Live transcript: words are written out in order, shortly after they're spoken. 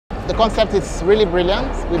The concept is really brilliant.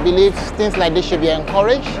 We believe things like this should be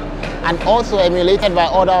encouraged and also emulated by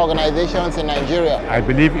other organizations in Nigeria. I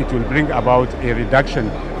believe it will bring about a reduction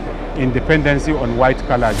in dependency on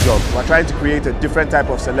white-collar jobs. We're trying to create a different type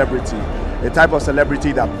of celebrity, a type of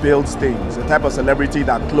celebrity that builds things, a type of celebrity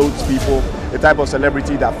that clothes people, a type of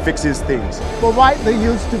celebrity that fixes things. Provide the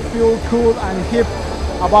youth to feel cool and hip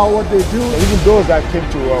about what they do. Even those that came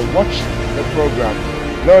to watch the program,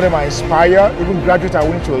 a lot of them are inspired. Even graduates are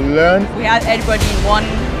willing to learn. We had everybody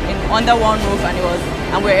under one roof,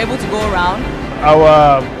 and we were able to go around.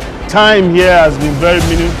 Our time here has been very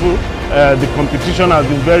meaningful. The competition has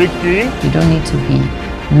been very keen. You don't need to be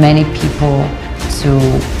many people to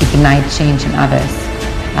ignite change in others.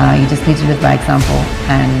 You just need to live by example,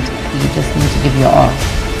 and you just need to give your all.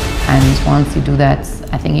 And once you do that,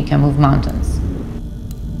 I think you can move mountains.